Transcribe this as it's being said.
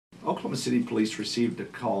Oklahoma City Police received a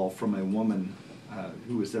call from a woman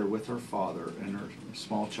who was there with her father and her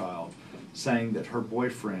small child, saying that her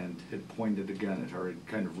boyfriend had pointed a gun at her, had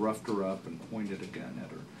kind of roughed her up and pointed a gun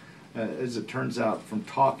at her. As it turns out, from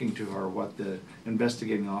talking to her, what the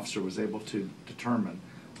investigating officer was able to determine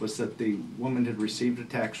was that the woman had received a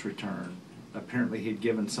tax return. Apparently he'd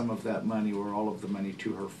given some of that money or all of the money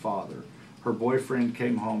to her father. Her boyfriend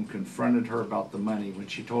came home, confronted her about the money. When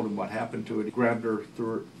she told him what happened to it, he grabbed her,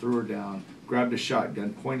 threw her down, grabbed a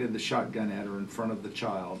shotgun, pointed the shotgun at her in front of the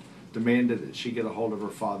child, demanded that she get a hold of her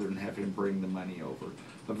father and have him bring the money over.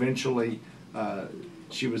 Eventually,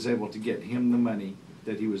 she was able to get him the money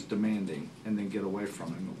that he was demanding and then get away from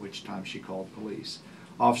him, at which time she called police.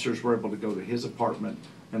 Officers were able to go to his apartment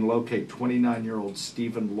and locate 29-year-old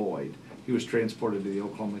Steven Loyd. He was transported to the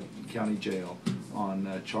Oklahoma County Jail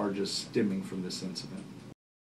on charges stemming from this incident.